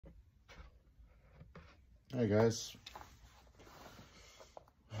Hey guys,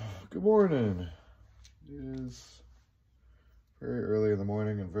 good morning. It is very early in the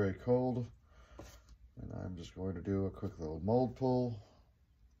morning and very cold, and I'm just going to do a quick little mold pull.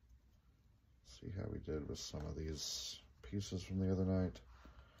 See how we did with some of these pieces from the other night.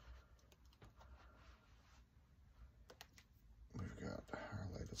 We've got our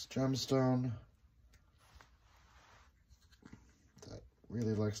latest gemstone that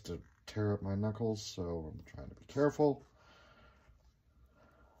really likes to tear up my knuckles, so I'm trying to be careful.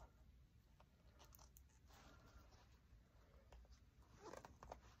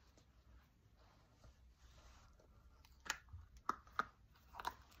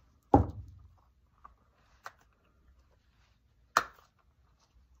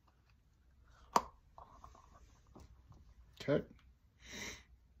 Okay.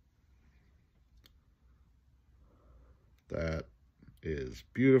 That is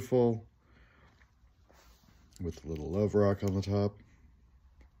beautiful with a little love rock on the top.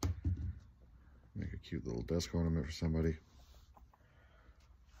 Make a cute little desk ornament for somebody.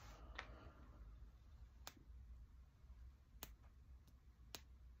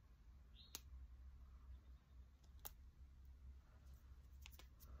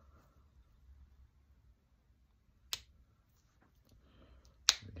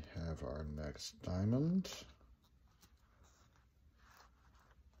 We have our next diamond.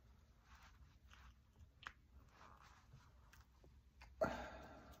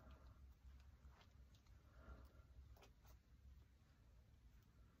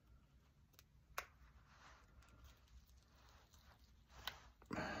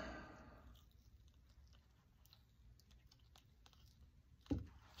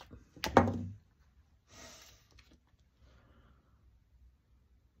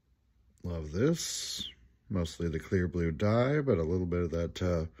 Love this. Mostly the clear blue dye, but a little bit of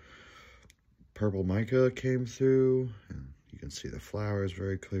that purple mica came through. And you can see the flowers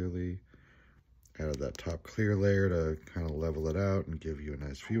very clearly. Added that top clear layer to kind of level it out and give you a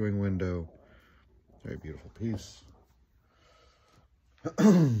nice viewing window. Very beautiful piece.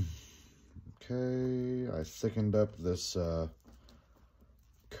 Okay, I thickened up this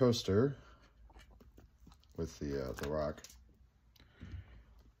coaster with the rock.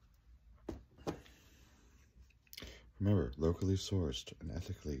 Remember, locally sourced and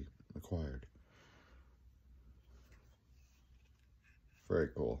ethically acquired. Very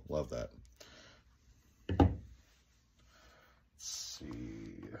cool. Love that. Let's see.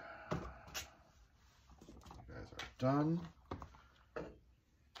 You guys are done.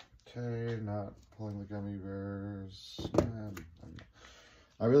 Okay, not pulling the gummy bears.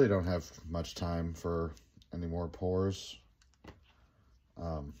 I really don't have much time for any more pours.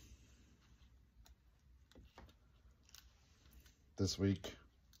 This week,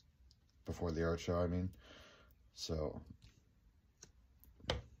 before the art show, I mean. So,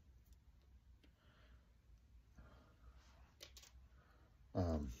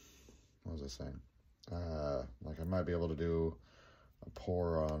 what was I saying? Like I might be able to do a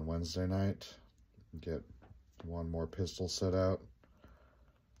pour on Wednesday night, get one more pistol set out,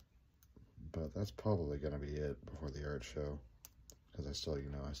 but that's probably going to be it before the art show, because I still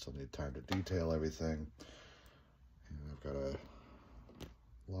need time to detail everything, and I've got a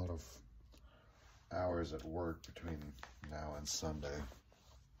lot of hours at work between now and Sunday.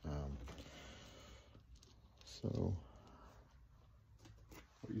 So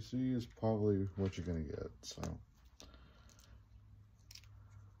what you see is probably what you're gonna get. So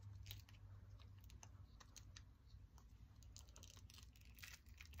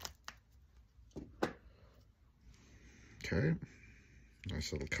okay,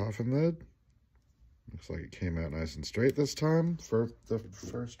 nice little coffin lid. Looks like it came out nice and straight this time for the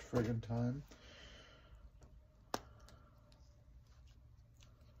first friggin' time.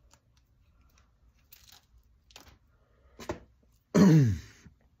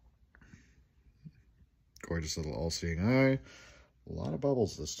 Gorgeous little all-seeing eye. A lot of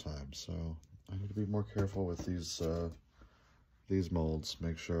bubbles this time, so I need to be more careful with these molds.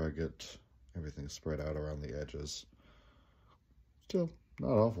 Make sure I get everything spread out around the edges. Still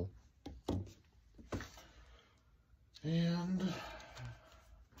not awful. And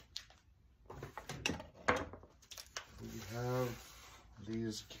we have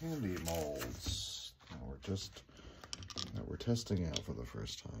these candy molds that we're testing out for the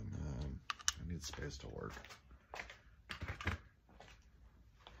first time. I need space to work.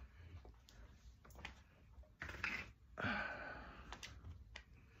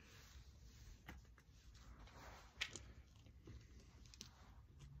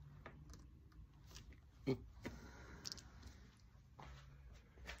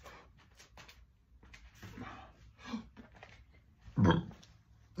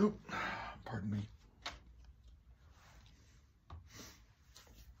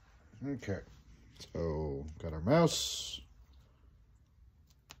 Okay, so got our mouse.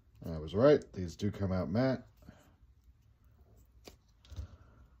 I was right, these do come out matte.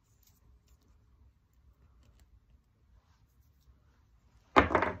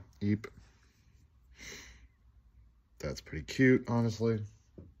 Eep. That's pretty cute, honestly.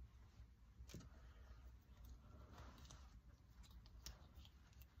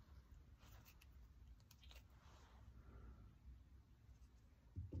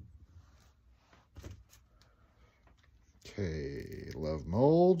 Okay, love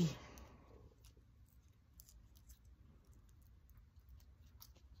mold.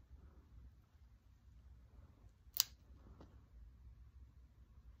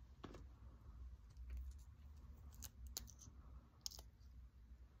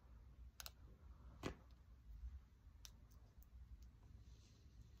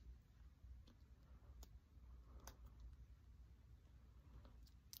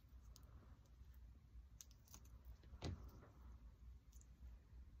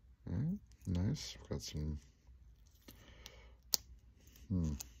 Nice. Got some.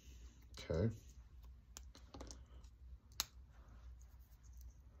 Okay.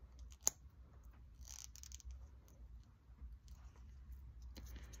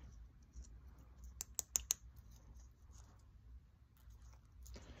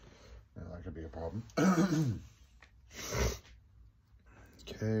 Now that could be a problem.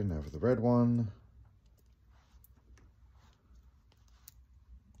 Okay, now for the red one.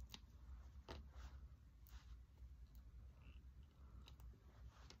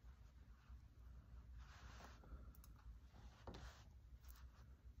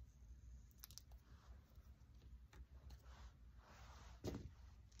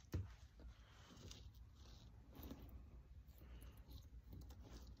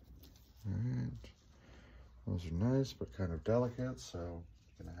 Alright. Those are nice, but kind of delicate, so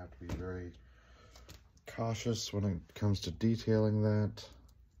you're gonna have to be very cautious when it comes to detailing that.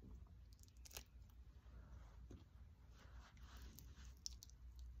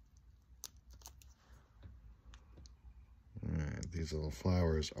 Alright, these little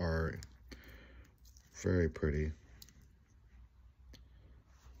flowers are very pretty.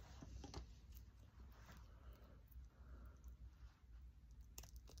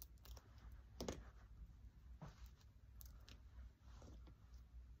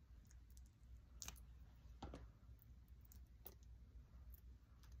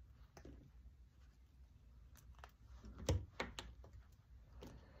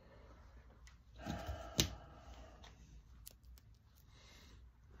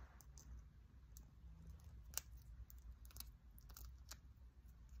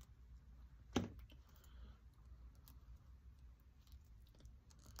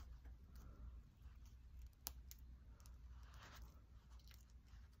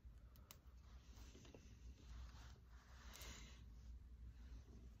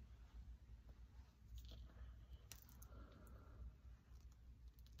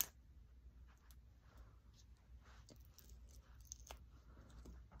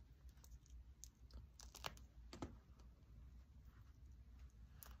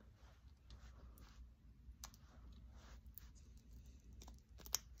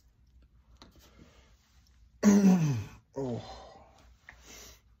 Oh.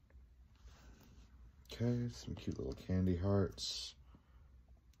 Okay, some cute little candy hearts.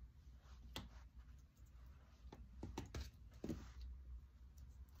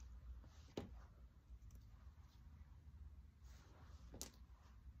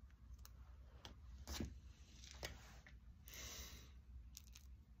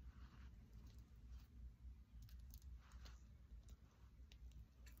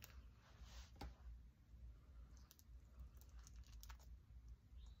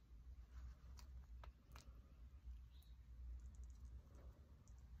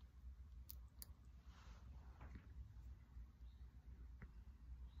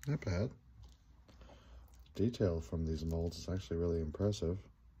 Not bad. Detail from these molds is actually really impressive.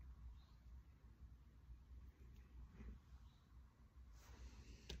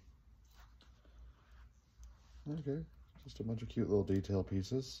 Okay, just a bunch of cute little detail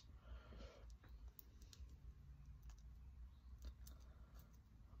pieces.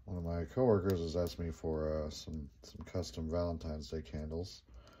 One of my coworkers has asked me for some custom Valentine's Day candles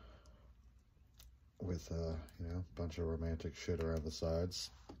with you know, a bunch of romantic shit around the sides.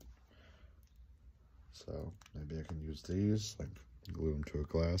 So maybe I can use these, like glue them to a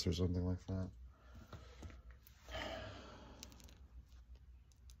glass or something like that.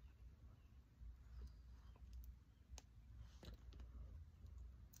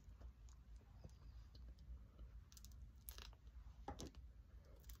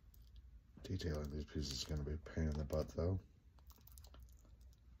 Detailing these pieces is going to be a pain in the butt, though.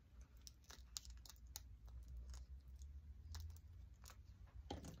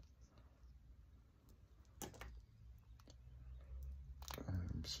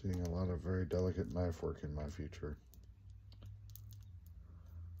 I'm seeing a lot of very delicate knife work in my future.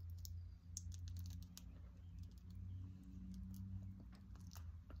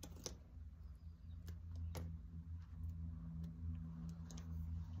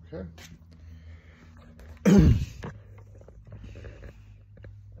 Okay.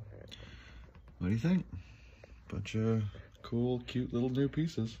 What do you think? Bunch of cool, cute little new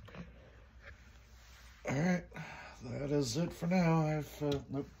pieces. All right, that is it for now.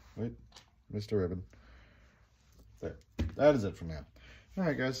 Nope, wait, missed a ribbon. There, that is it for now. All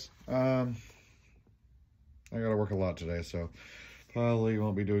right, guys. I gotta work a lot today, so probably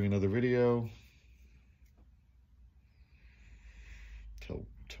won't be doing another video till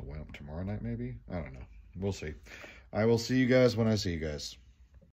tomorrow night, maybe. I don't know. We'll see. I will see you guys when I see you guys.